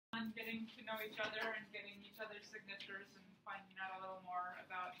on getting to know each other and getting each other's signatures and finding out a little more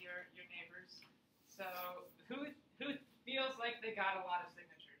about your neighbors. So who feels like they got a lot of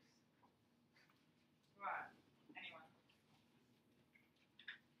signatures? What? Anyone?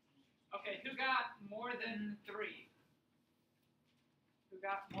 Okay, who got more than 3? Who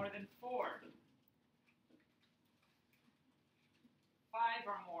got more than 4? 5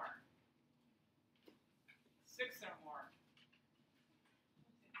 or more? 6 or more?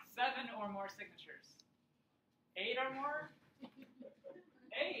 7 or more signatures? 8 or more?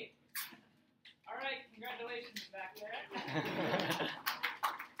 8. All right, congratulations back there.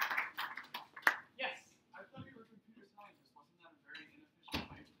 Yes? I thought you were computer scientists. Wasn't that a very inefficient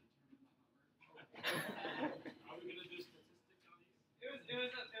way to determine that number? Are we going to do statistics on these? It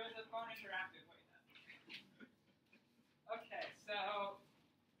was a fun interactive way then. Okay, so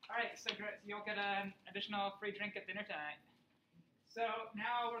all right, so you'll get an additional free drink at dinner tonight. So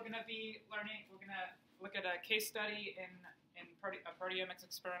now we're going to be learning. We're going to look at a case study in a proteomics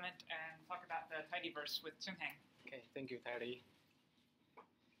experiment and talk about the tidyverse with Tsung-Heng. Okay, thank you, Terry.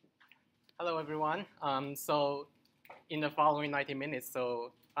 Hello, everyone. So in the following 90 minutes,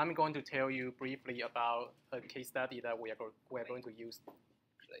 so I'm going to tell you briefly about a case study that we are going to use.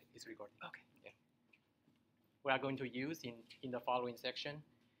 It's recording. Okay. Yeah. We are going to use in the following section,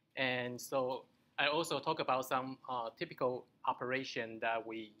 and so I also talk about some typical operation that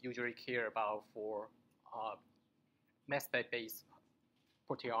we usually care about for mass spec-based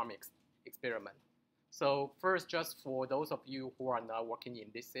proteomics experiment. So first, just for those of you who are not working in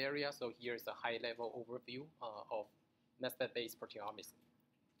this area, so here's a high-level overview of mass spec-based proteomics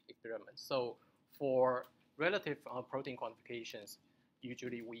experiment. So for relative protein quantifications,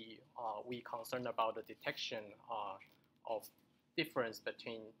 usually we concern about the detection of difference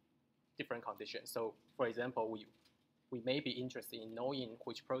between different conditions. So for example, we may be interested in knowing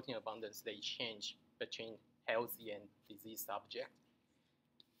which protein abundance they change between healthy and diseased subject.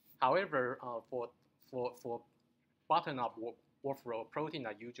 However, for bottom-up workflow, proteins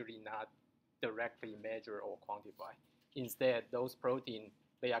are usually not directly measured or quantified. Instead, those proteins,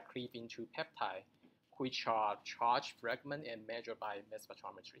 they are cleaved into peptides, which are charged fragments and measured by mass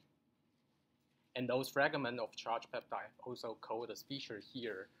spectrometry. And those fragments of charged peptide, also called as features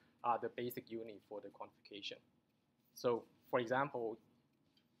here, are the basic unit for the quantification. So, for example,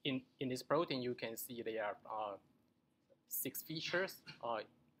 in this protein, you can see there are 6 features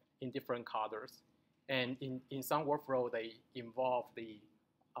in different colors. And in some workflow, they involve the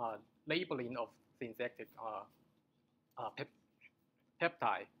labeling of synthetic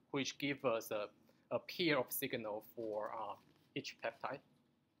peptide, which give us a pair of signal for each peptide,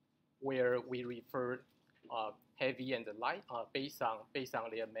 where we refer heavy and light based on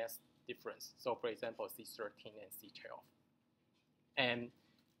their mass difference. So for example, C13 and C12. And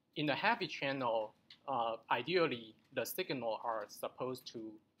in the heavy channel, ideally, the signal are supposed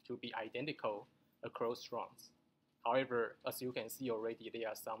to be identical across runs. However, as you can see already, there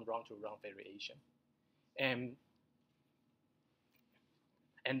are some run-to-run variation. And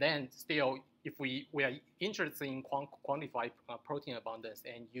then still, if we are interested in quantify protein abundance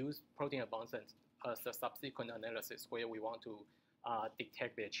and use protein abundance as a subsequent analysis where we want to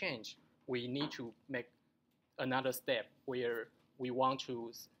detect their change, we need to make another step where we want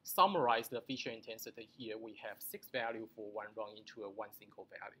to summarize the feature intensity here. We have 6 values for one run into one single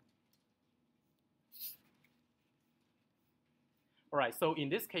value. All right, so in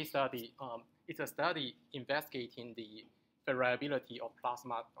this case study, it's a study investigating the variability of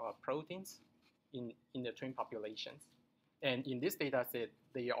plasma proteins in the twin populations. And in this data set,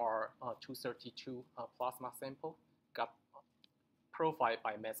 there are 232 plasma samples got profiled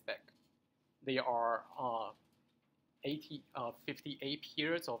by mass spec. There are 58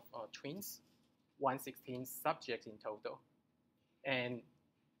 pairs of twins, 116 subjects in total, and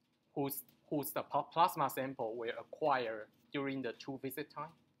whose the plasma sample were acquired during the 2 visit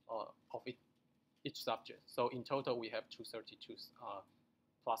time of each subject. So in total, we have 232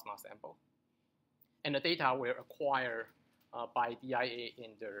 plasma sample. And the data were acquired by DIA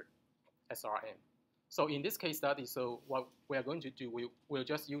in the SRM. So in this case study, so what we are going to do, we'll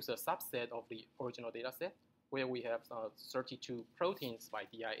just use a subset of the original data set where we have 32 proteins by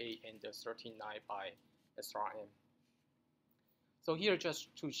DIA and 39 by SRM. So here,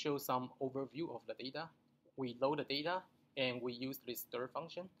 just to show some overview of the data, we load the data and we use this stir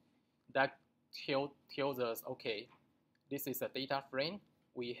function that tells us, okay, this is a data frame.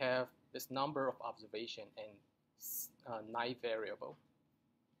 We have this number of observation and 9 variable.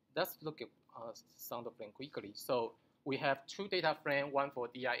 Let's look at some of them quickly. So we have 2 data frames, one for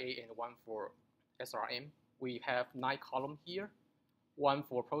DIA and one for SRM. We have 9 columns here. one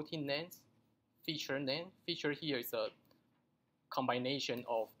for protein names, feature name. Feature here is a combination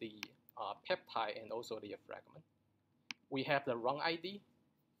of the peptide and also the fragment. We have the run ID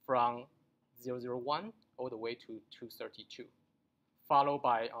from 001 all the way to 232, followed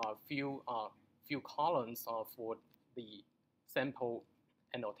by a few columns for the sample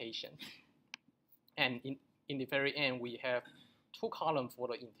annotation. And in the very end, we have 2 columns for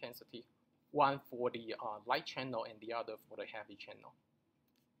the intensity, one for the light channel and the other for the heavy channel.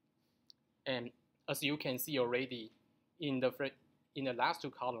 And as you can see already, in the last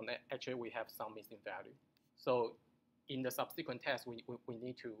 2 columns, actually we have some missing value. So in the subsequent test, we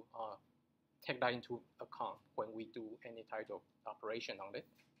need to take that into account when we do any type of operation on it.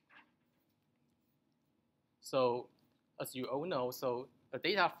 So as you all know, so a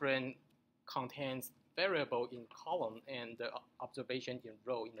data frame contains variable in column and the observation in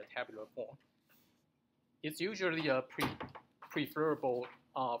row in the tabular form. It's usually a preferable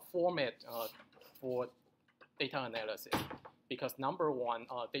format for data analysis because number one,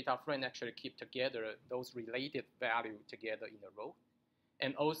 data frame actually keep together those related value together in a row.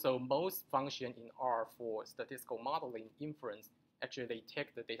 And also most function in R for statistical modeling inference, actually they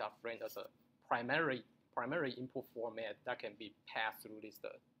take the data frame as a primary input format that can be passed through this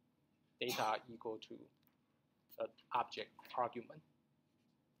data equal to an object argument.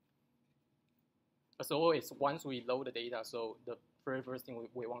 As always, once we load the data, so the very first thing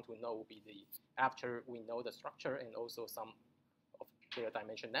we want to know will be after we know the structure and also some of their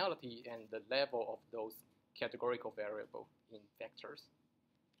dimensionality and the level of those categorical variable in vectors.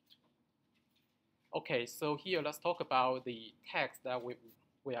 Okay, so here let's talk about the text that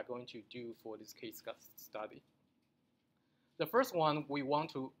we are going to do for this case study. The first one,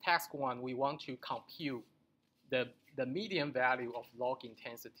 task one, we want to compute the median value of log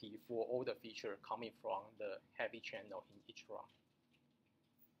intensity for all the features coming from the heavy channel in each run.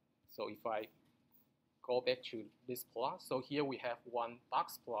 So if I go back to this plot, so here we have one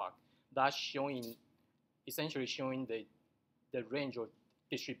box plot that's essentially showing the range or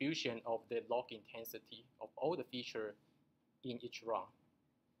distribution of the log intensity of all the features in each run.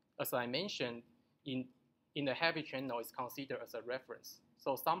 As I mentioned, in the heavy channel, it's considered as a reference.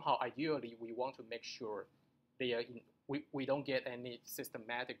 So somehow, ideally, we want to make sure we don't get any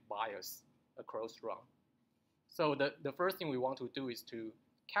systematic bias across run. So the first thing we want to do is to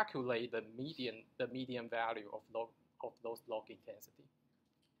calculate the median value of those log intensity.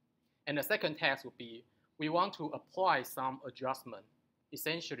 And the second task would be we want to apply some adjustment,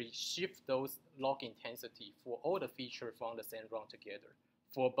 essentially shift those log intensity for all the features from the same run together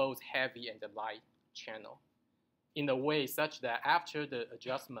for both heavy and the light channel in a way such that after the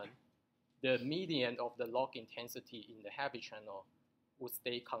adjustment, the median of the log intensity in the heavy channel would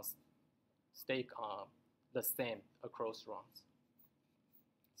stay the same across runs.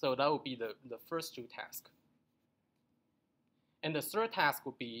 So that would be the first 2 tasks. And the third task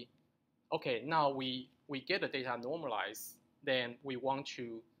would be, okay, now we get the data normalized, then we want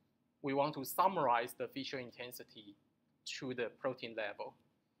to summarize the feature intensity to the protein level.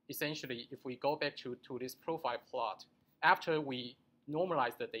 Essentially, if we go back to this profile plot, after we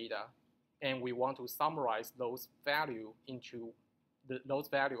normalize the data and we want to summarize those value into those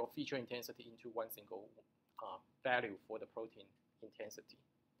value of feature intensity into one single value for the protein intensity.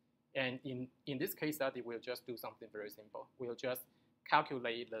 And in this case study, we'll just do something very simple. We'll just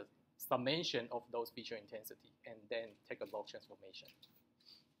calculate the summation of those feature intensity and then take a log transformation.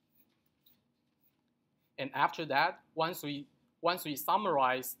 And after that, once we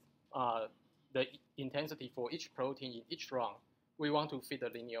summarize the intensity for each protein in each run, we want to fit a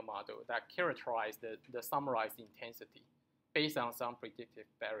linear model that characterizes the summarized intensity based on some predictive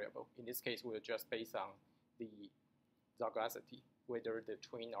variable. In this case, we'll just based on the zygosity, whether the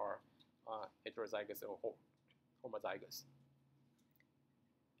twin are heterozygous or homozygous.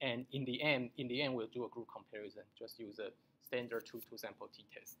 And in the end, we'll do a group comparison. Just use a standard two-sample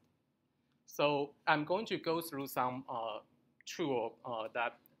t-test. So I'm going to go through some tool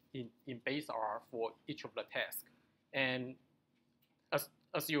that in base R for each of the tasks. And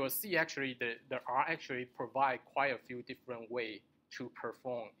as you will see, actually, the R actually provide quite a few different ways to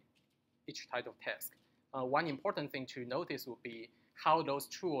perform each type of task. One important thing to notice would be how those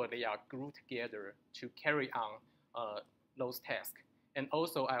tools, they are grouped together to carry on those tasks. And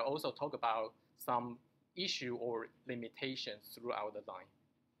also, I also talk about some issue or limitations throughout the line.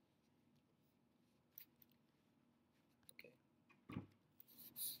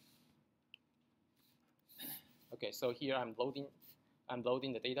 Okay, so here I'm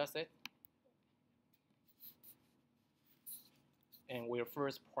loading the data set. And we're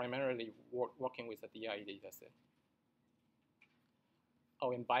first primarily working with the DI data set.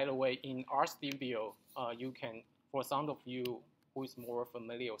 Oh, and by the way, in RStudio, you can, for some of you who is more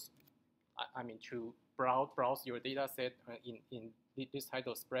familiar, I mean, to browse your data set in this type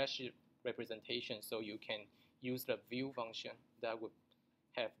of spreadsheet representation, so you can use the view function that would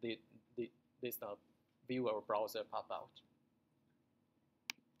have this viewer or browser pop out.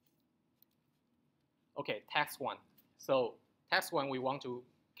 Okay, task one. So task one, we want to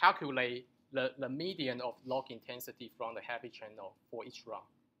calculate the median of log intensity from the happy channel for each run.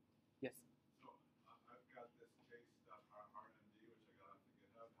 Yes? So I've got this case.rmd, which I got off the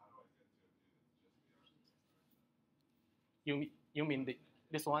GitHub. How do I get to it? It's just the You mean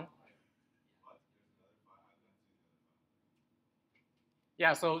this one? What? There's another file. I didn't see the other file.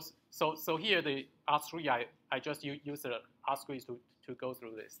 Yeah, so here the R3, I just use the R3 to go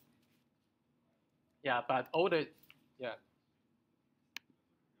through this. Yeah, but all the, yeah.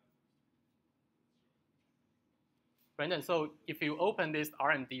 Brandon, so if you open this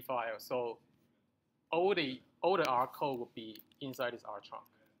RMD file, so all the R code will be inside this R chunk.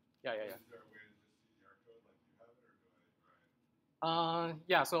 Yeah. Is there a way to just see the R code like you have it, or do I write?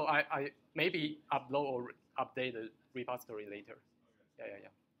 Yeah, so I maybe upload or update the repository later. Okay. Yeah.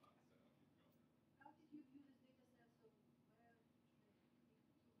 How did you view this data set?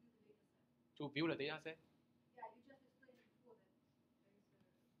 So where to view the data set? To view the data set? Yeah, you just explained it before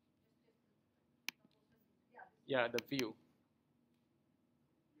that there is Yeah, the view.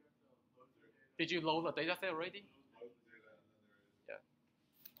 You have to load their data. Did you load the data set already? Load the data, and then there is Yeah.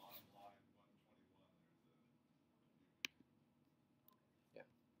 on line 121.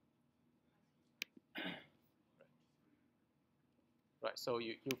 Right, so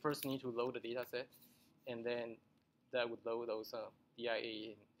you first need to load the data set, and then that would load those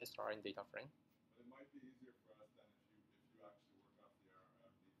DIA and SRN data frame. But it might be easier for us then if you actually work off the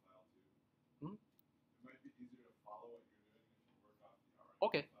RMD file too. Hmm? It might be easier to follow what you're doing if you work off the RMD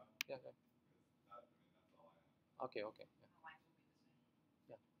Okay. file. Yeah. That's all I have. Okay. The lines will be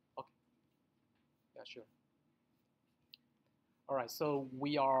the same. Yeah, sure. All right, so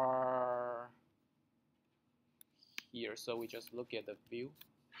we are here, so we just look at the view,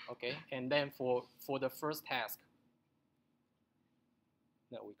 okay? And then for the first task,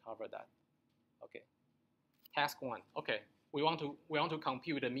 no, we cover that. Okay. Task one. Okay. We want to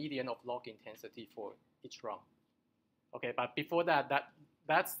compute the median of log intensity for each run. Okay, but before that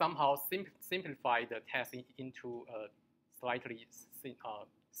somehow simplify the task into a slightly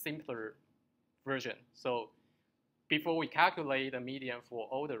simpler version. So before we calculate the median for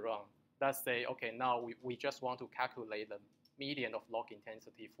all the run, let's say, okay, now we just want to calculate the median of log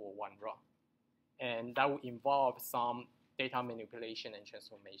intensity for one run. And that will involve some data manipulation and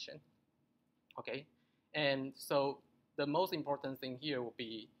transformation. Okay, and so the most important thing here will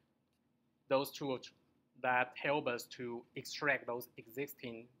be those tools that help us to extract those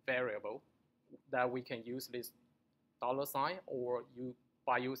existing variables that we can use this $sign or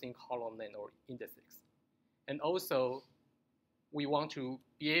by using column name or indices. And also, we want to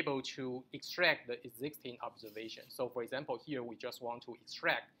be able to extract the existing observation. So for example, here we just want to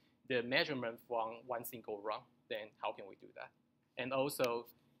extract the measurement from one single run. Then how can we do that? And also,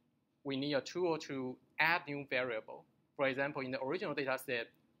 we need a tool to add new variable. For example, in the original data set,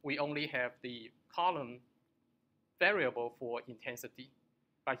 we only have the column variable for intensity.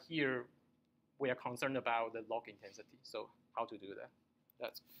 But here, we are concerned about the log intensity. So how to do that?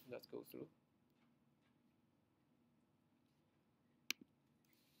 Let's go through.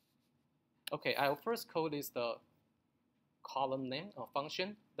 Okay, I'll first code this the column name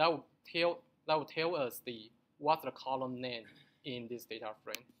function that will tell us what's the column name in this data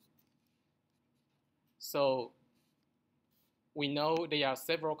frame. So we know there are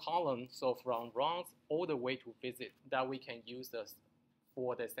several columns, so from runs all the way to visit that we can use this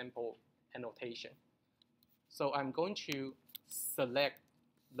for the sample annotation. So I'm going to select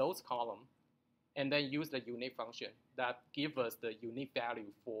those columns and then use the unique function that gives us the unique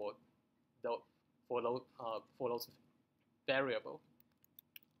value for those variables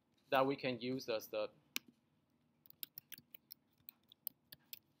that we can use as the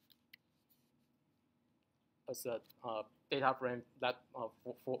data frame that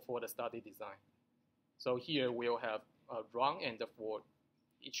for the study design. So here we'll have a run, and for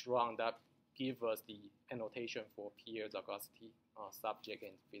each run that give us the annotation for peer, zygosity, subject,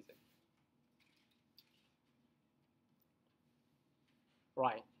 and visit.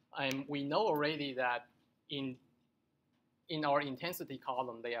 Right, and we know already that in our intensity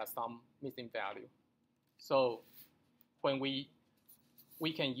column there are some missing value. So when we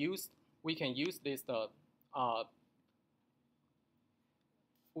can use this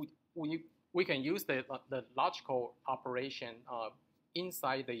we can use the logical operation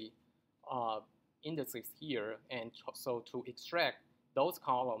inside the indices here, and so to extract those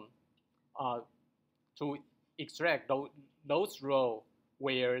columns, to extract those rows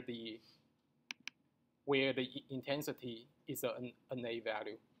where the intensity is an A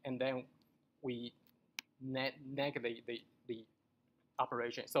value, and then we negate the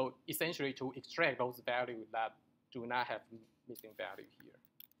operation. So essentially, to extract those values that do not have missing value here.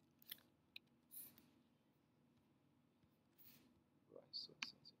 Right. So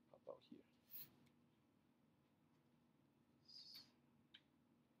about here.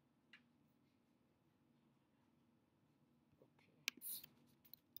 Okay.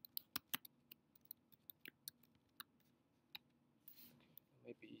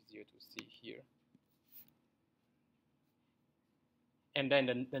 Maybe easier to see here. And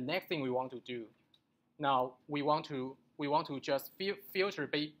then the next thing we want to do, now we want to just filter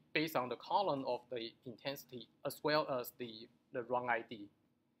based on the column of the intensity as well as the run ID.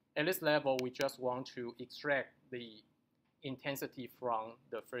 At this level, we just want to extract the intensity from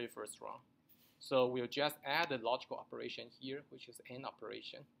the very first run. So we'll just add a logical operation here, which is AND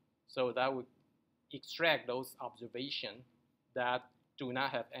operation. So that would extract those observations that do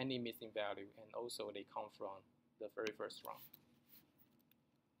not have any missing value, and also they come from the very first run.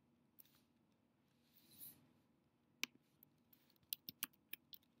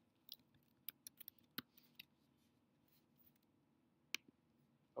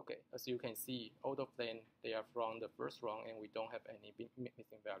 Okay, as you can see, all of them, they are from the first run, and we don't have any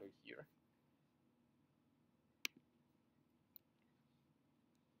missing value here.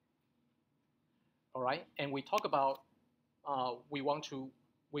 All right, and we talk about we want to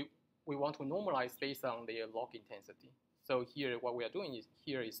normalize based on the log intensity. So here, what we are doing is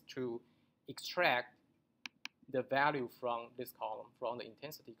to extract the value from this column, from the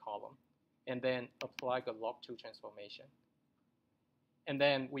intensity column, and then apply the log2 transformation. And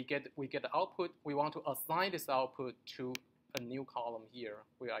then we get the output. We want to assign this output to a new column here,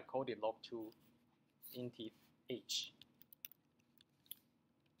 where I call it log2 int h.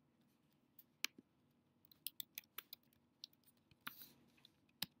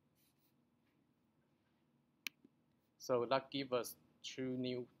 So that gives us two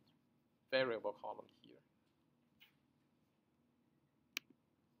new variable columns here.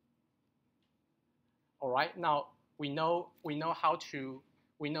 All right, now we know how to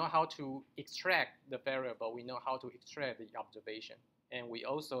extract the variable. We know how to extract the observation, and we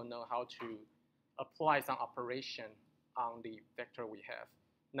also know how to apply some operation on the vector we have.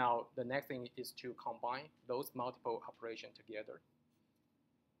 Now the next thing is to combine those multiple operations together.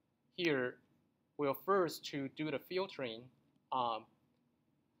 Here, we'll first to do the filtering.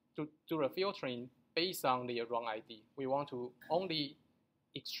 To do the filtering based on the run ID. We want to only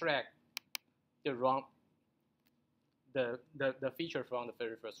extract the run. The feature from the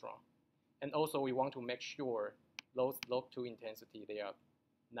very first run. And also we want to make sure those log2 intensity, they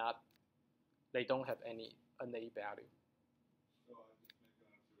don't have any NA value. So I'll just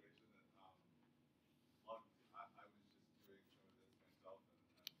make an observation that I was just doing some of this myself, and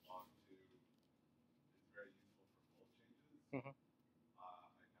log2 is very useful for fold changes. Mm-hmm.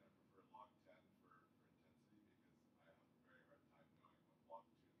 I kind of prefer log10 for intensity, because I have a very hard time knowing what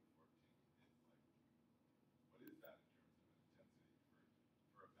log2 to 14 is like. What is that in terms of intensity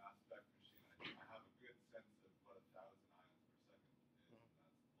for a mass spec machine? I have a good sense of what 1,000 ions per second is, and that's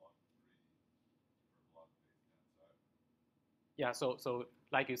log3 for log-based tensile. Yeah, so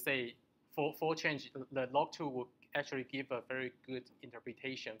like you say, for change, the log2 will actually give a very good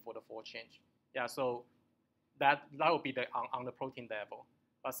interpretation for the fold change. Yeah, so that will be on the protein level.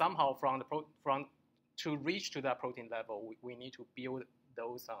 But somehow to reach to that protein level, we need to build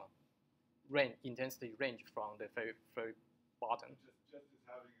those intensity range from the very bottom. Just as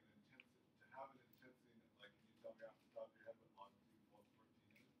having an intensity, to have an intensity, like, can you tell me off the top of your head what log2 plus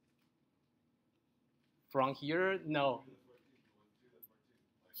 14 is? From here, no. 2 to the 14, what's 2 to the 14?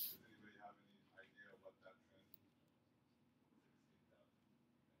 Like, does anybody have any idea what that transition is? 16,000.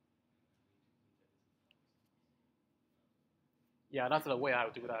 Yeah, that's the way I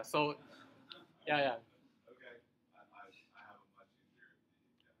would do that. So, yeah. Okay, I have a much easier,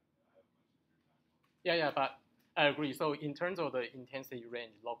 time. Yeah, but I agree. So in terms of the intensity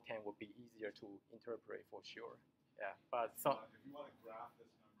range, log10 would be easier to interpret for sure. Yeah, but so. If you want to graph this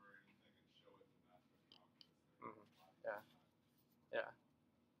number or anything and show it to mass spectrometers, Yeah.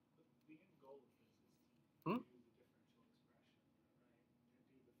 But the end goal of this is Hmm? to use the differential expression, right? And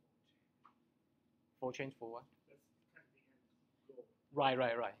do the fold change. Fold change for what? That's kind of the end goal.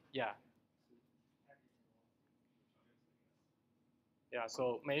 Right. Yeah. So everything along the Yeah,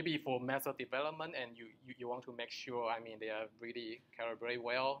 so maybe for method development and you want to make sure, I mean, they are really calibrate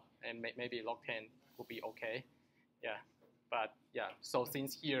well and maybe log 10 will be okay. Yeah, but yeah, so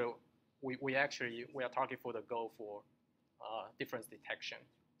since here we are targeting for the goal for difference detection.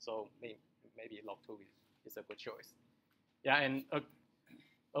 So maybe log 2 is a good choice. Yeah, and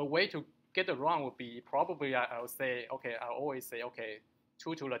a way to get it wrong would be probably I would say, okay, I always say, okay,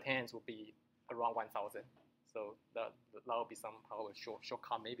 2 to the 10s would be around 1,000. So that will be somehow a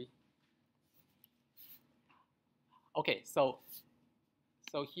shortcut maybe. Okay, so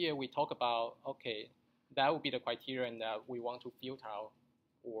here we talk about, okay, that would be the criterion that we want to filter out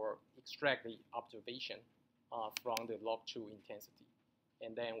or extract the observation from the log 2 intensity.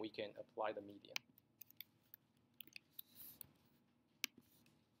 And then we can apply the median.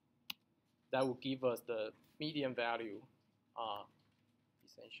 That will give us the median value,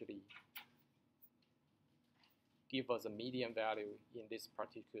 essentially give us a median value in this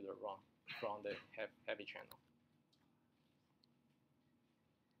particular run from the heavy channel.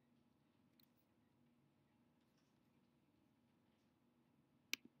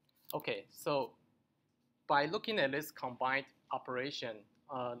 Okay, so by looking at this combined operation,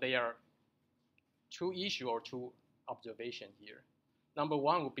 there are two issues or two observations here. Number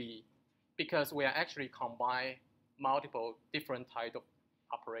one would be because we are actually combine multiple different types of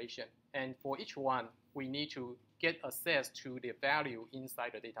operation, and for each one, we need to get access to the value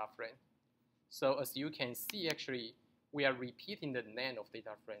inside the data frame. So as you can see, actually, we are repeating the name of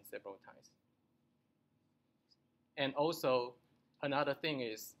data frame several times. And also, another thing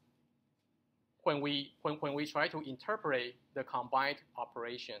is, when we try to interpret the combined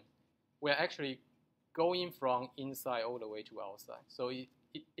operation, we're actually going from inside all the way to outside. So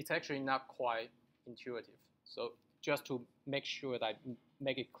it's actually not quite intuitive. So just to make sure that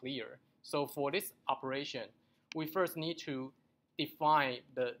make it clear. So for this operation, we first need to define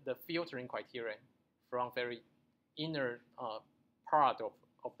the filtering criterion from very inner part of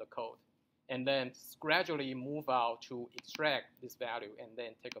the code, and then gradually move out to extract this value and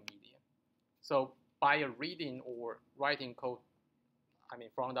then take a median. So by a reading or writing code, I mean,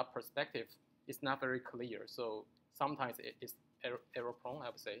 from that perspective, it's not very clear. So sometimes it is error prone, I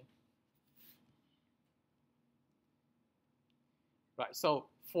would say. Right. So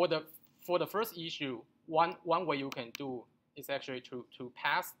for the first issue, one way you can do is actually to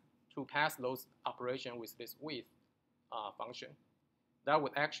pass those operations with this width function. That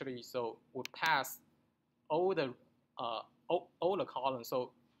would actually would pass all the columns.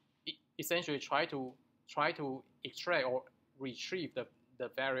 So essentially try to extract or retrieve the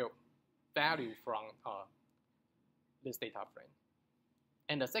value from this data frame.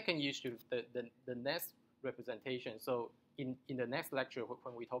 And the second issue, the next representation. So in the next lecture,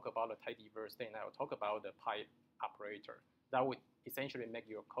 when we talk about the type diverse, then I will talk about the pipe operator. That would essentially make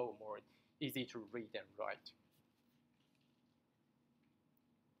your code more easy to read and write.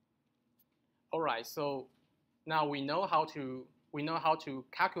 All right, so now we know how to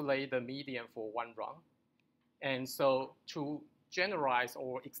calculate the median for one run, and so to generalize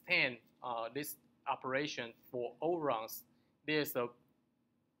or extend this operation for all runs, there's a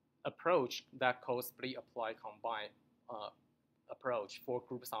approach that called split apply combine approach for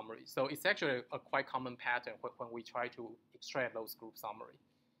group summary. So it's actually a quite common pattern when we try to extract those group summary.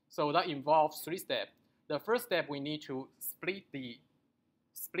 So that involves 3 steps. The first step, we need to split the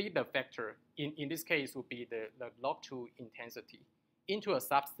vector. In this case, would be the log 2 intensity into a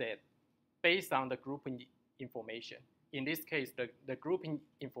subset based on the grouping information. In this case, the grouping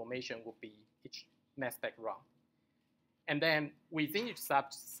information would be each mass spec run. And then within each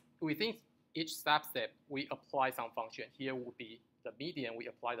subset, we apply some function. Here would be the median. We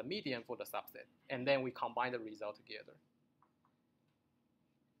apply the median for the subset, and then we combine the result together.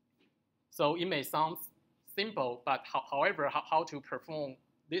 So it may sound simple, but however, how to perform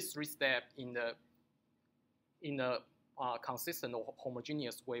these 3 steps in a consistent or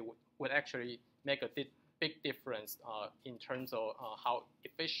homogeneous way would actually make a big difference in terms of how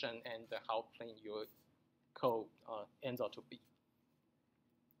efficient and how clean your code ends up to be.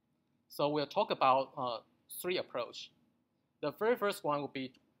 So we'll talk about 3 approaches. The very first one would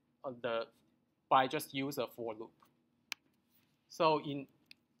be by just use a for loop. So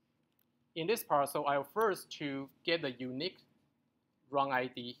in this part, so I'll first to get the unique run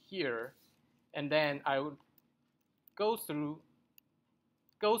ID here, and then I would go through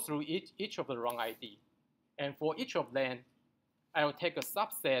each of the run ID, and for each of them, I will take a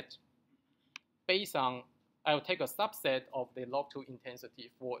subset I will take a subset of the log 2 intensity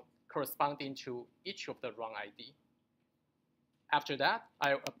for corresponding to each of the run ID. After that,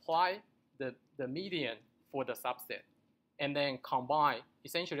 I will apply the median for the subset, and then combine.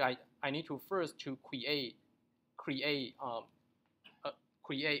 Essentially, I need to first to create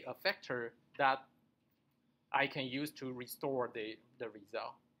a vector that I can use to restore the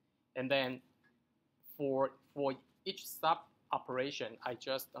result. And then for each sub operation, I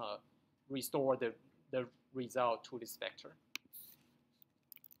just restore the result to this vector.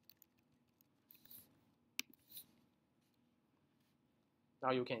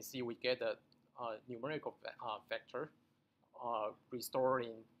 Now you can see we get a numerical vector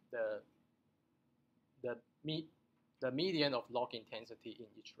restoring the median of log intensity in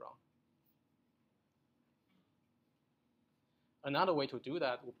each round. Another way to do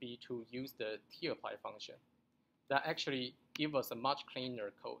that would be to use the tapply function. That actually gives us a much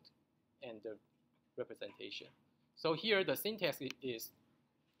cleaner code and the representation. So here the syntax is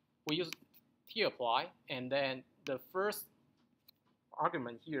we use tapply, and then the first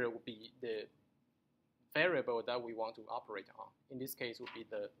argument here would be the variable that we want to operate on. In this case, would be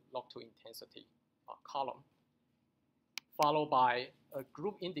the log2 intensity column, followed by a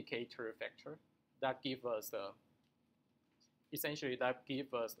group indicator vector that gives us essentially that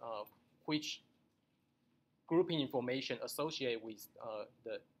gives us which grouping information associated with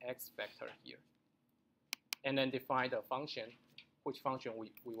the x vector here, and then define the function, which function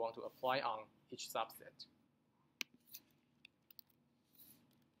we want to apply on each subset.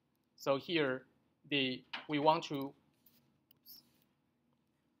 So here, we want to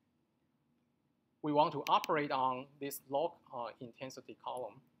operate on this log intensity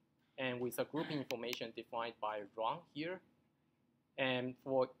column, and with a grouping information defined by run here, and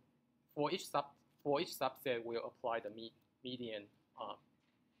for each subset, we'll apply the median.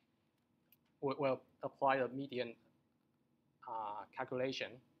 We'll apply the median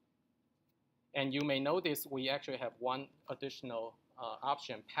calculation, and you may notice we actually have one additional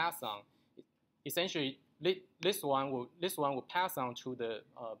option, pass on. Essentially, this one will pass on to the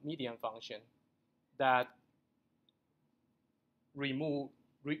median function that remove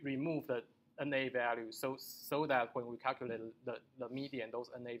the NA value, so that when we calculate the median, those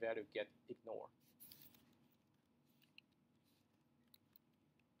NA values get ignored.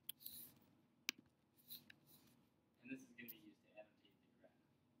 And this is going to be used to annotate the graph.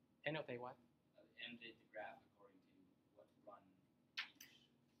 Annotate what? Annotate the graph according to what run each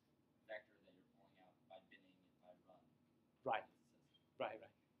vector that you're pulling out by binning it by run. Right.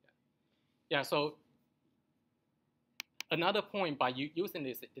 Yeah. So another point by using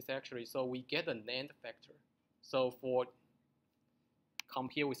this is actually, so we get a NAND vector. So for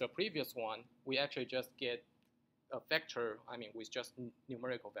compare with the previous one, we actually just get a vector, with just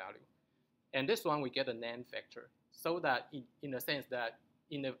numerical value. And this one, we get a NAND vector. So that in the sense that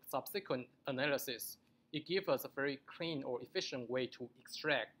in the subsequent analysis, it gives us a very clean or efficient way to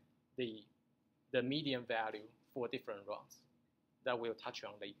extract the median value for different runs that we'll touch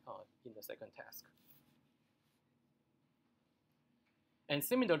on in the second task. And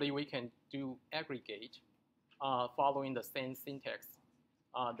similarly, we can do aggregate following the same syntax.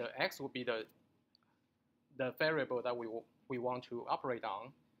 The x will be the variable that we want to operate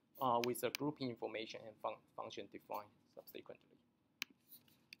on with the grouping information and function defined subsequently.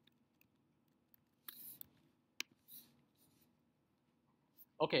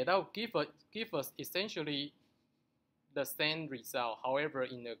 Okay, that will give us essentially the same result, however,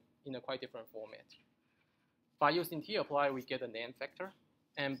 in a quite different format. By using tapply, we get a NAND vector,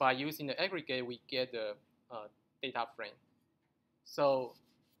 and by using the aggregate, we get the data frame. So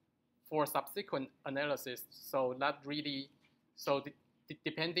for subsequent analysis,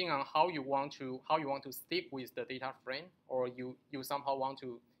 depending on how you want to stick with the data frame, or you somehow want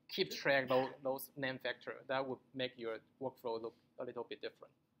to keep track of those NAND vectors, that would make your workflow look a little bit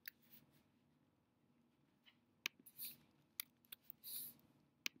different.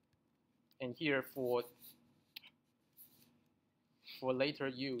 And here for later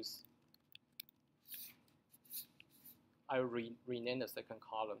use, I will rename the second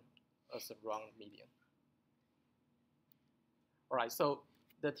column as a run median. All right, so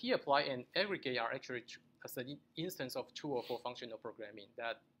the tapply and aggregate are actually as an instance of tool for functional programming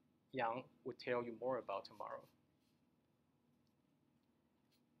that Yang will tell you more about tomorrow.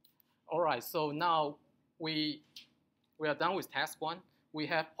 All right, so now we are done with task one. We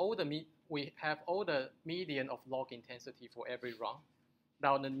have all the median of log intensity for every run.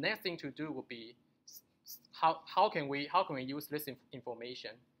 Now the next thing to do would be how can we use this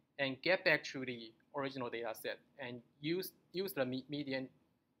information and get back to the original data set and use the median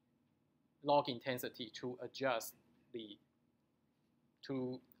log intensity to adjust the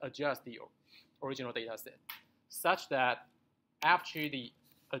original data set, such that after the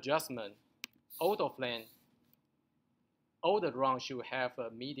adjustment, all of them all the runs should have a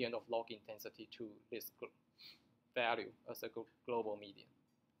median of log intensity to this value as a global median.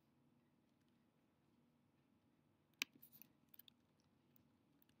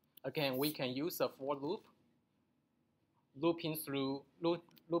 Again, we can use a for loop, looping through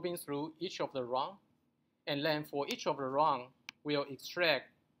each of the run, and then for each of the run, we'll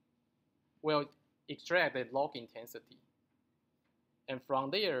extract the log intensity, and from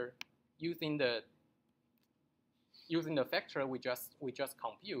there, using the factor we just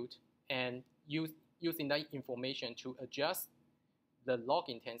compute, and using that information to adjust the log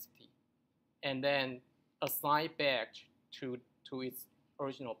intensity, and then assign back to its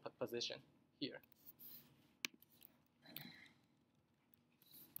original position here.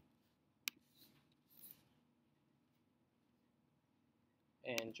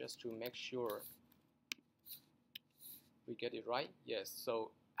 And just to make sure we get it right, yes.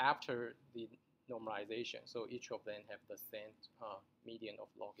 So after the normalization, so each of them have the same median of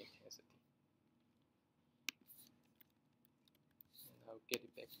log intensity. And I'll get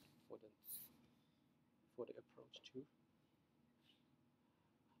it back for the approach too.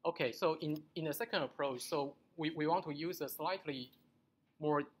 Okay, so in the second approach, so we want to use a slightly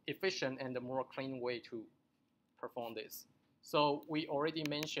more efficient and a more clean way to perform this. So we already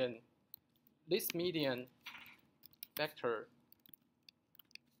mentioned this median vector.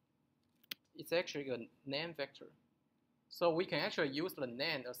 It's actually a NaN vector. So we can actually use the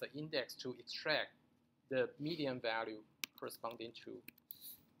NaN as an index to extract the median value corresponding to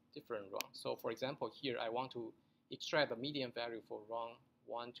different runs. So for example, here I want to extract the median value for run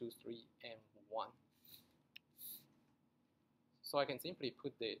 1, 2, 3, and 1. So I can simply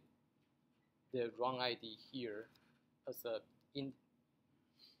put the run ID here as a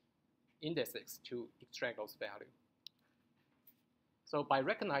indices to extract those values. So by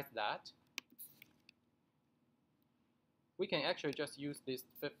recognizing that, we can actually just use this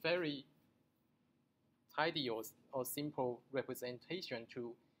very tidy or simple representation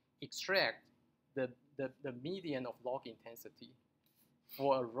to extract the median of log intensity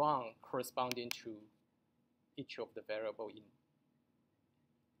for a run corresponding to each of the variable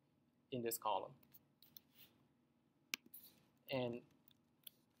in this column. And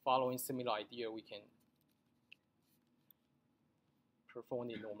following similar idea, we can perform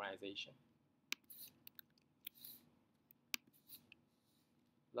the normalization.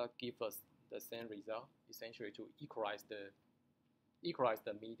 That gives us the same result, essentially to equalize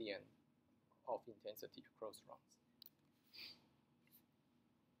the median of intensity across runs.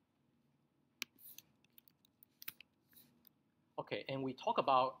 Okay, and we talk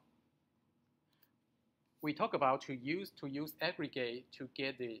about to use aggregate to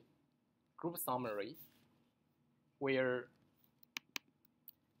get the group summary, where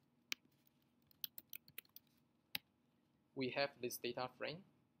we have this data frame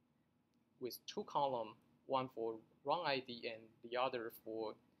with two columns, one for run ID and the other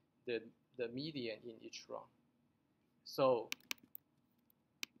for the median in each run. So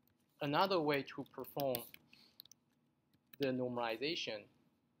another way to perform the normalization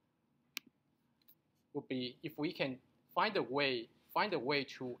would be if we can find a way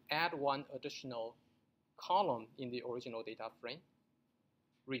to add one additional column in the original data frame,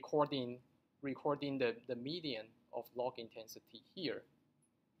 recording the median of log intensity here,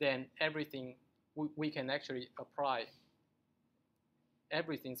 then everything we can actually apply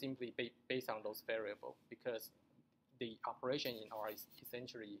everything simply based on those variables, because the operation in R is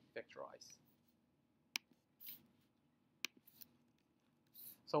essentially vectorized.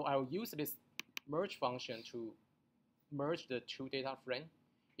 So I'll use this merge function to merge the two data frames.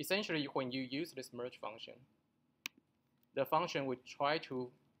 Essentially, when you use this merge function, the function will try to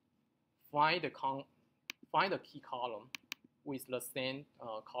find the key column with the same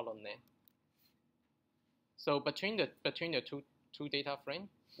column name. So between the two data frames,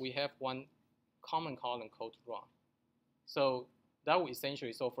 we have one common column called run. So that would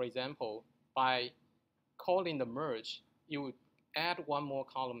essentially, so for example, by calling the merge, you would add one more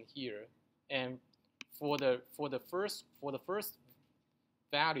column here, and for the first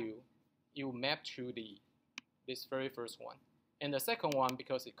value, you map to this very first one, and the second one,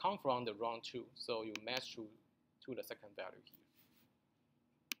 because it comes from the run 2, so you match to the second value here.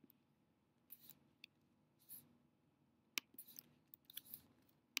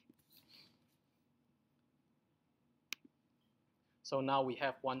 So now we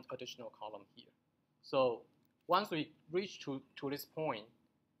have one additional column here. So once we reach to this point,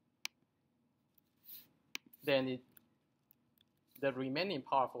 then the remaining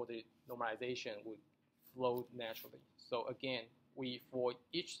part for the normalization would flow naturally. So again, for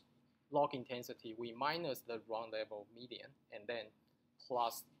each log intensity, we minus the run level median, and then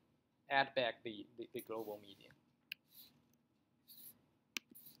plus add back the global median.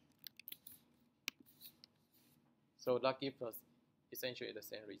 So that gives us essentially the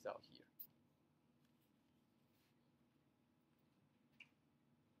same result here.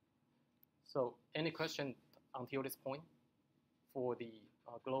 So any question until this point for the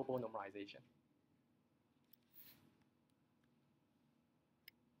global normalization?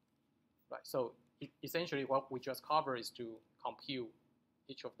 Right, so essentially what we just covered is to compute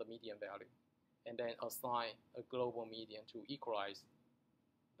each of the median value and then assign a global median to equalize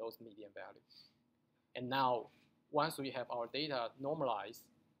those median values. And now, once we have our data normalized,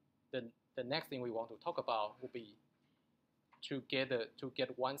 the next thing we want to talk about will be to get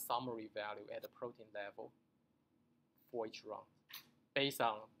one summary value at the protein level for each run, based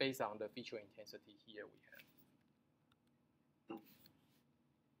on the feature intensity here we have.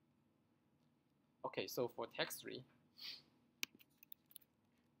 Okay, so for text 3,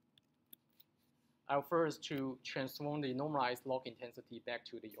 I'll first to transform the normalized log intensity back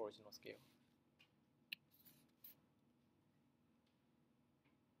to the original scale.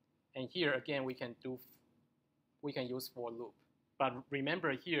 And here again, we can use for loop. But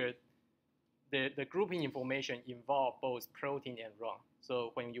remember here, the grouping information involve both protein and run.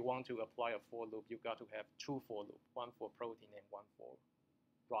 So when you want to apply a for loop, you got to have two for loop, one for protein and one for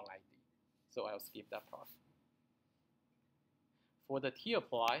run ID. So I'll skip that part. For the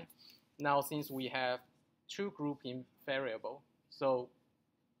t-apply, now since we have two grouping variable, so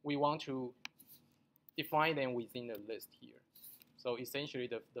we want to define them within the list here. So essentially,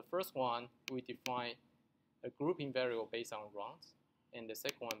 the first one, we define a grouping variable based on runs, and the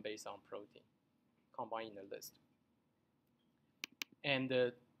second one based on protein, combined in the list. And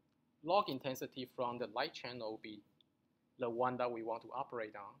the log intensity from the light channel will be the one that we want to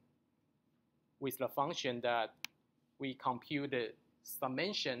operate on, with the function that we compute the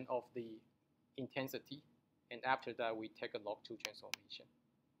summation of the intensity, and after that, we take a log2 transformation.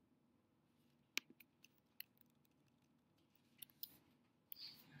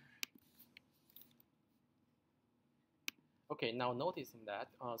 Okay, now noticing that,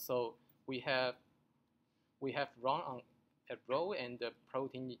 so we have run on a row and the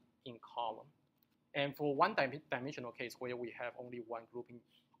protein in column. And for one-dimensional case where we have only one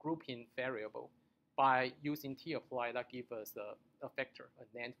grouping variable, by using t-apply, that gives us a vector, a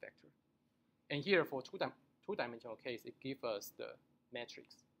NAND vector. And here for two-dimensional case, it gives us the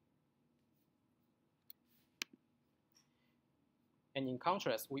matrix. And in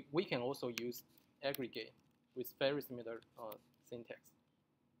contrast, we can also use aggregate with very similar syntax.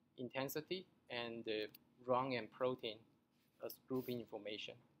 Intensity and the run and protein as grouping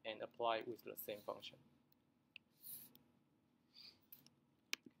information and apply with the same function.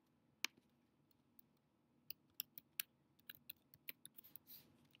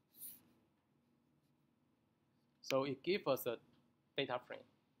 So it gives us a data frame,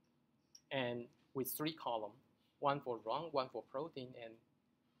 and with 3 columns, one for run, one for protein, and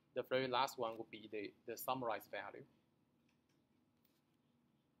the very last one would be the summarized value.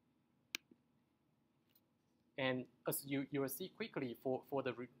 And as you will see quickly for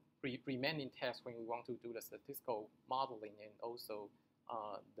the remaining tests when we want to do the statistical modeling and also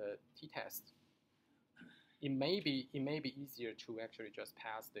the t-test, it may be easier to actually just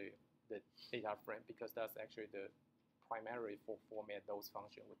pass the data frame, because that's actually the primary format those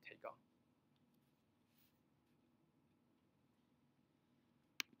functions would take on.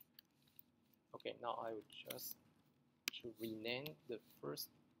 Okay, now I would just to rename the first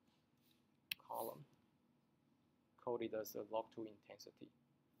column, code it as a log2 intensity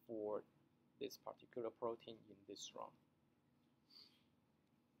for this particular protein in this run.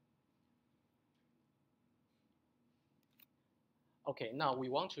 Okay, now we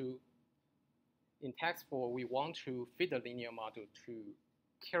want to, in text 4, we want to fit the linear model to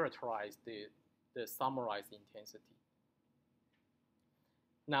characterize the summarized intensity.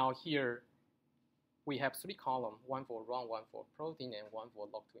 Now here, we have 3 columns, one for run, one for protein, and one for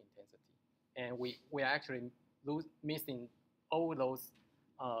log2 intensity. And we are actually missing all those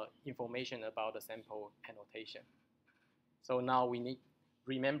information about the sample annotation. So now we need,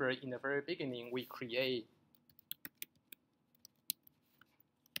 remember in the very beginning, we create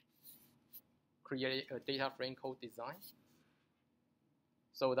a data frame code design.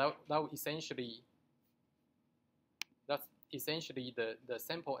 So that's essentially the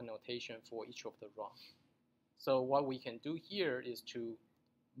sample annotation for each of the runs. So what we can do here is to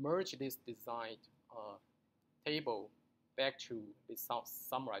merge this designed table back to the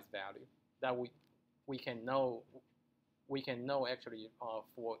summarized value that we can know we can know actually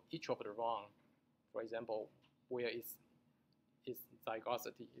for each of the rung, for example, where its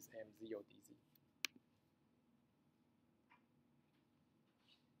zygosity is MZ or DZ.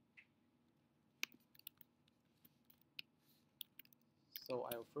 So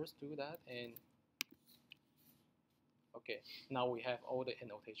I'll first do that, and okay, now we have all the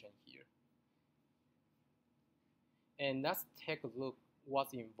annotation here. And let's take a look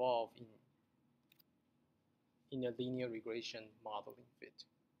what's involved in a linear regression modeling fit.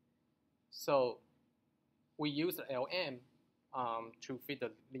 So we use LM to fit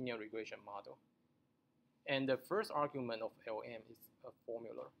the linear regression model. And the first argument of LM is a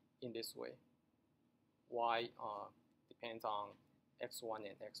formula in this way. Y depends on x1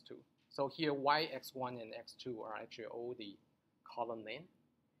 and x2. So here y, x1, and x2 are actually all the column name,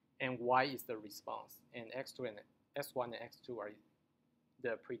 and y is the response, and x2 and s1 and x2 are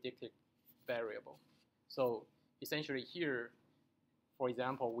the predicted variable. So essentially here, for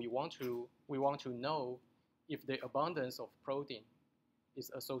example, we want to know if the abundance of protein is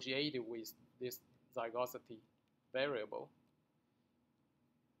associated with this zygosity variable.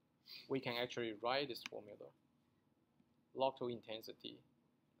 We can actually write this formula. Log to intensity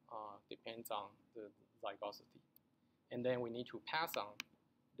depends on the zygosity, and then we need to pass on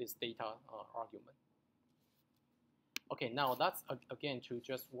this data argument. Okay, now that's again to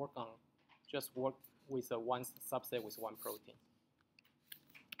just work with one subset with one protein.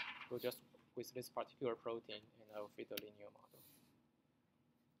 So just with this particular protein, and I'll fit the linear model.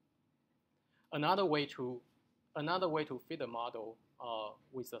 Another way to fit the model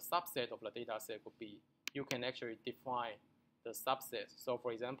with a subset of the data set would be you can actually define the subset. So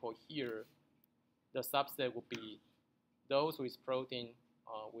for example, here the subset would be those with protein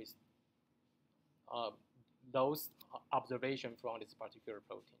with those observations from this particular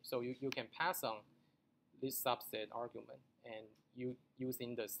protein. So you can pass on this subset argument and you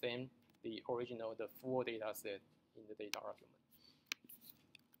using the full data set in the data argument.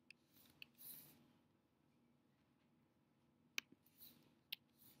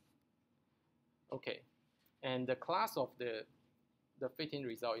 Okay, and the class of the fitting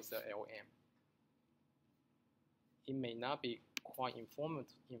result is the LM. It may not be quite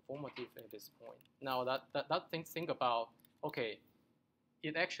informative at this point. Now think about, okay,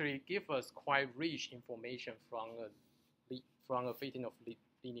 it actually gives us quite rich information from a fitting of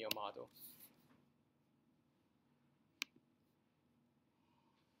linear model.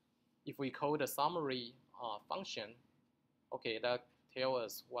 If we call the summary function, okay, that tells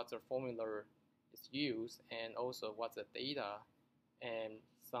us what the formula is used and also what the data and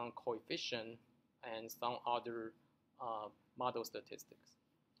some coefficient and some other model statistics.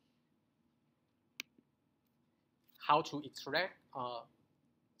 How to extract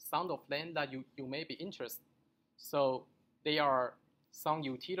some of them that you may be interested. So there are some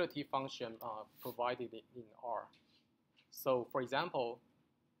utility function provided in R. So for example,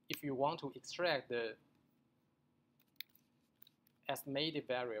 if you want to extract the estimated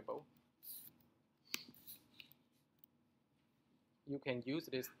variable, you can use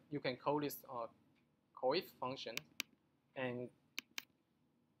this, you can call this coef function and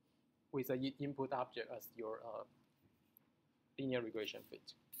with the input object as your linear regression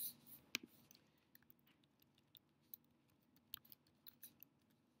fit.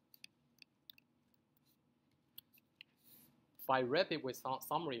 By wrapping with some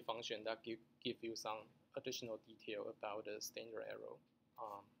summary function that give you some additional detail about the standard error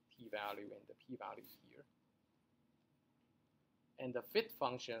p-value and the p-value here. And the fit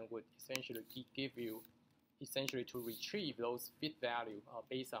function would essentially give you to retrieve those fit value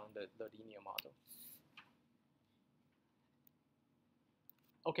based on the linear model.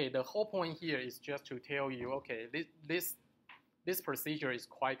 Okay, the whole point here is just to tell you, okay, this procedure is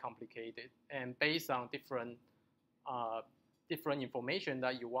quite complicated, and based on different information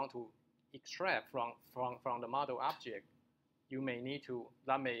that you want to extract from the model object, you may need to,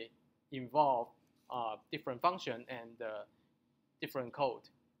 that may involve different function and different code,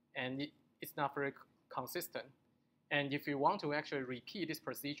 and it's not very consistent. And if you want to actually repeat this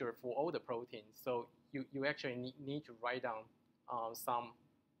procedure for all the proteins, so you actually need to write down some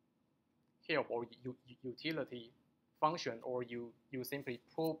help or utility function, or you simply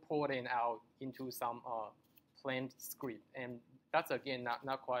pull it out into some plain script, and that's again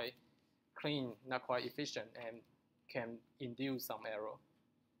not quite clean, not quite efficient, and can induce some error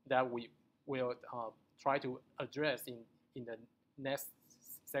that we will try to address in the next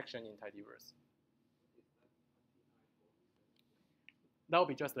section in tidyverse. That will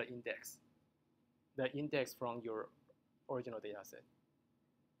be just the index from your original data set.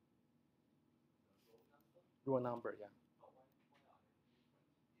 Raw number, yeah.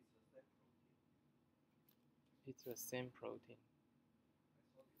 It's the same protein.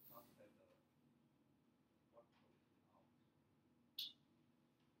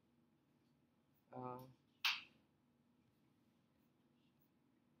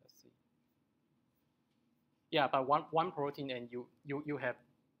 Let's see. Yeah, but one protein and you have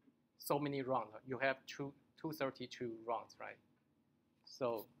so many runs. You have 232 runs, right?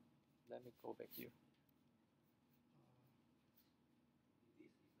 So let me go back here.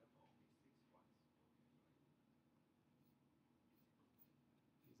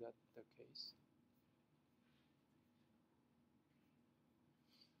 Is that the case?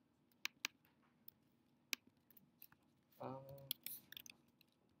 Right.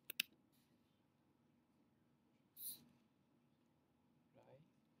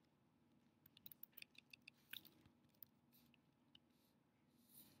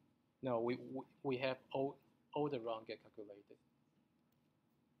 No, we have all the rounds get calculated.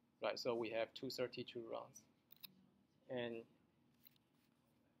 Right, so we have 232 rounds. And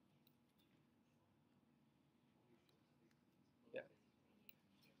yeah.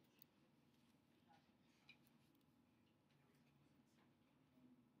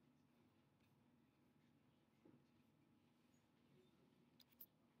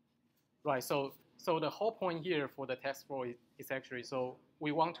 Right, so the whole point here for the test flow is actually, so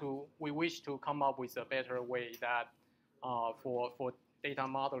we wish to come up with a better way that for data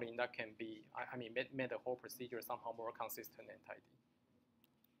modeling that can be, I mean, make the whole procedure somehow more consistent and tidy.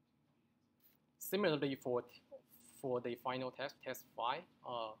 Similarly, for the final test 5,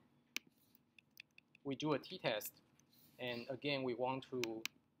 we do a t-test, and again, we want to,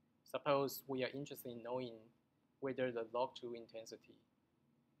 suppose we are interested in knowing whether the log2 intensity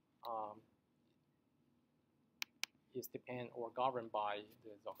is depend or governed by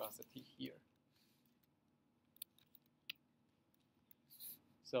the logosity here.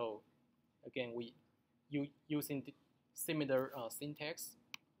 So again, we using the similar syntax,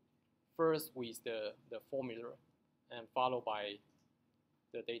 first with the formula and followed by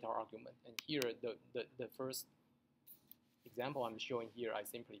the data argument. And here, the first example I'm showing here, I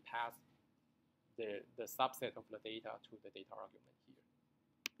simply pass the subset of the data to the data argument here.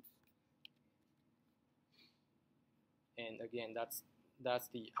 And again, that's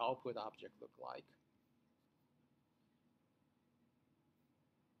the output object look like.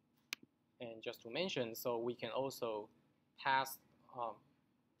 And just to mention, so we can also pass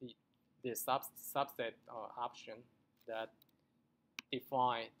the subset option that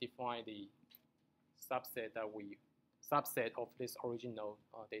define the subset of this original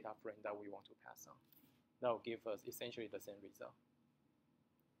data frame that we want to pass on. That will give us essentially the same result.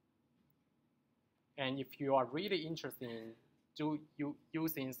 And if you are really interested in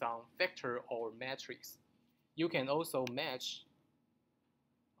using some vector or matrix, you can also match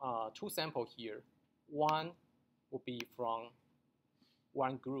 2 samples here. One will be from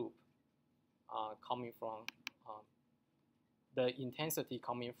one group coming from the intensity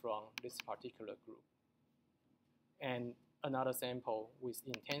coming from this particular group, and another sample with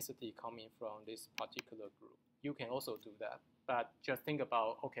intensity coming from this particular group. You can also do that, but just think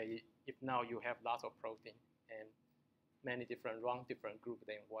about, okay, if now you have lots of protein and many different groups,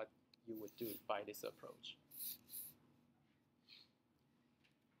 then what you would do by this approach.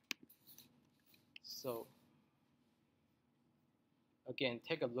 So again,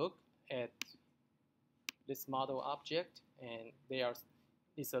 take a look at this model object, and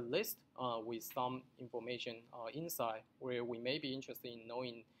it's a list with some information inside where we may be interested in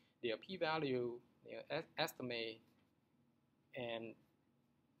knowing their p-value, their estimate, and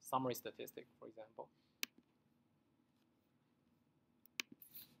summary statistic, for example.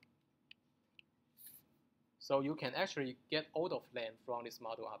 So you can actually get all of them from this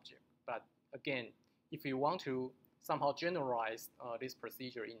model object. But again, if you want to somehow generalize this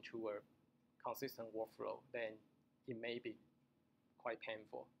procedure into a consistent workflow, then it may be quite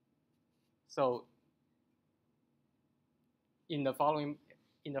painful. So in the following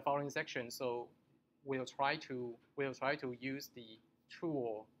section, so we'll try to use the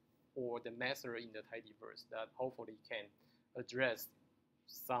tool or the method in the tidyverse that hopefully can address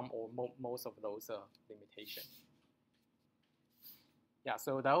some or most of those limitations. Yeah,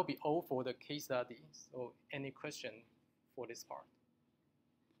 so that will be all for the case study. So any question for this part?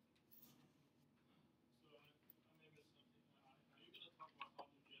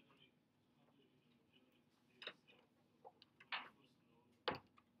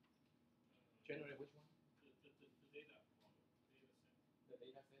 Generate which one? The data model, The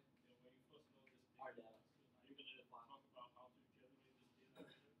data set? Yeah, when you first load this Our data, data. are you going to talk about how to generate this data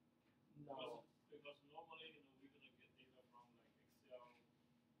later? No. Because normally, we're going to get data from like Excel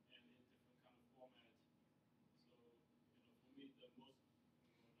and in different kind of format.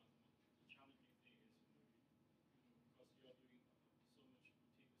 challenging thing is, because you are doing so many routines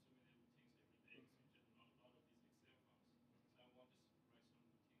every day, so you just a lot of these Excel files. So I want to write some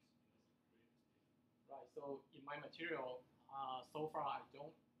routines, create this data. Right. So in my material, so far I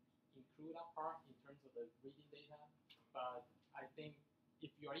don't include that part in terms of the reading data, but I think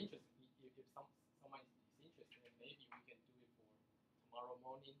if you are interested, if someone is interested, maybe we can do it for tomorrow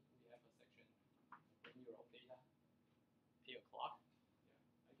morning. We have a section, bring your own data, 8 o'clock.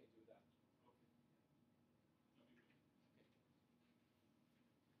 Yeah, I can do that. Okay. That'd be good.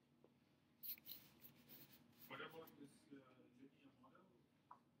 What about this linear model?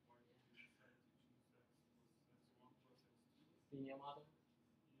 Why did you decide to choose that? Was X1 plus X2? Linear model.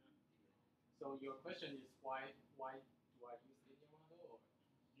 Yeah. So your question is why do I use linear model? Or?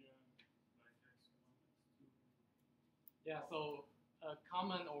 Yeah, like X1, X2. Yeah, so a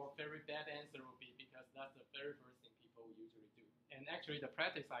common or very bad answer would be because that's the very first thing people usually do. And actually the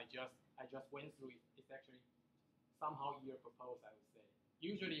practice I just went through is actually somehow year proposed, I would say.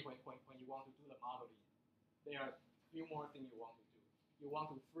 Usually when you want to do the modeling, there are a few more things you want to do. You want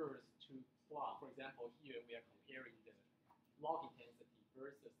to first to plot, for example, here we are comparing the log intensity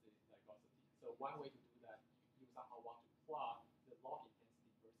versus the zygosity. So one way to do that, you somehow want to plot the log intensity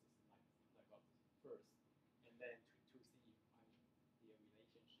versus zygosity first, and then to see the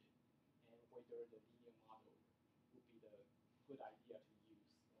relationship and whether the linear model would be the good idea to use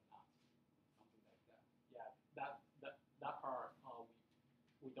or not, something like that. Yeah, that part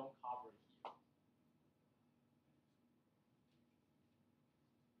we don't cover here.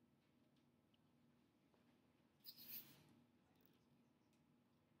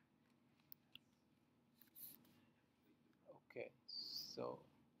 Okay, so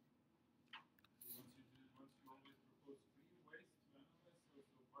Once you always propose three ways to analyze,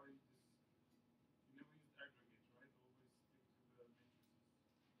 so why this? You never use aggregate, right? Always stick to the matrices.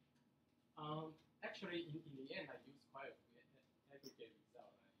 Actually, in the end, I use quite a few aggregate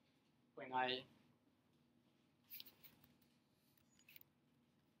result. When I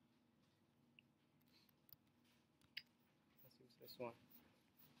let's use this one.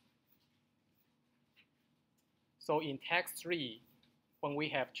 So in text 3, when we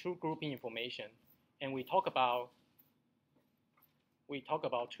have true grouping information, and we talk about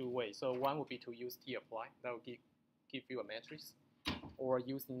two ways. So one would be to use t-apply, that would give you a matrix, or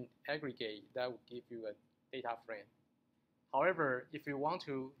using aggregate, that would give you a data frame. However, if you want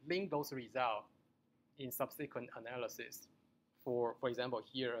to link those results in subsequent analysis, for example,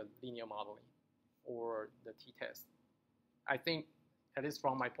 here a linear modeling or the t-test, I think, at least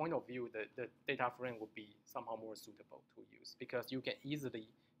from my point of view, the data frame would be somehow more suitable to use because you can easily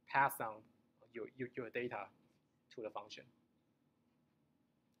pass on your data to the function.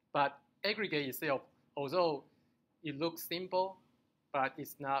 But aggregate itself, although it looks simple, but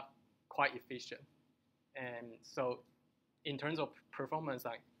it's not quite efficient. And so in terms of performance,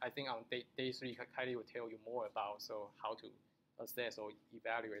 I think on day 3, Kylie will tell you more about how to assess or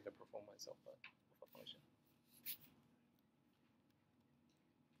evaluate the performance of a function.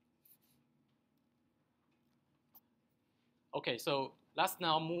 Okay, so let's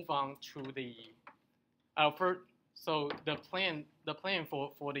now move on to the first. So the plan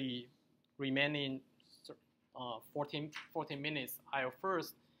for the remaining 14 minutes, I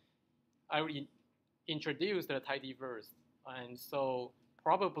will introduce the tidyverse, and so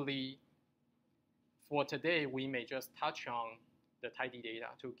probably for today we may just touch on the tidy data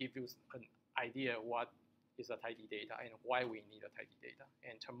to give you an idea what is a tidy data and why we need a tidy data.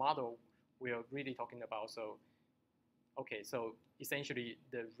 And tomorrow we are really talking about okay, so essentially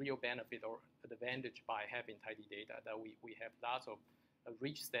the real benefit or advantage by having tidy data that we have lots of a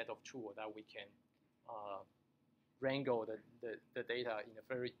rich set of tools that we can wrangle the data in a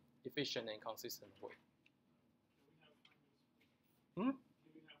very efficient and consistent way. Do we have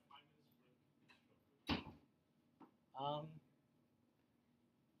 5 minutes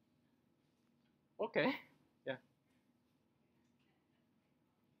for Okay, yeah.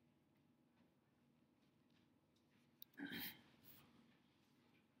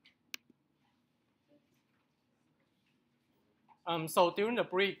 So during the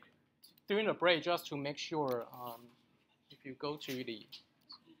break, just to make sure, if you go to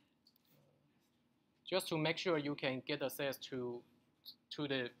just to make sure you can get access to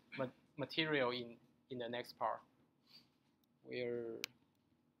the material in the next part, where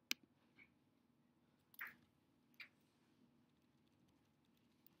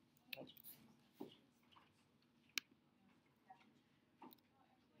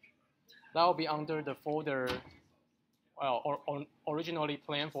that will be under the folder. Well, originally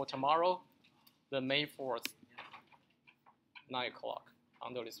planned for tomorrow, the May 4th. 9 o'clock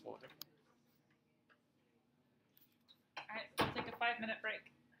under this folder. All right, we'll take a 5-minute break.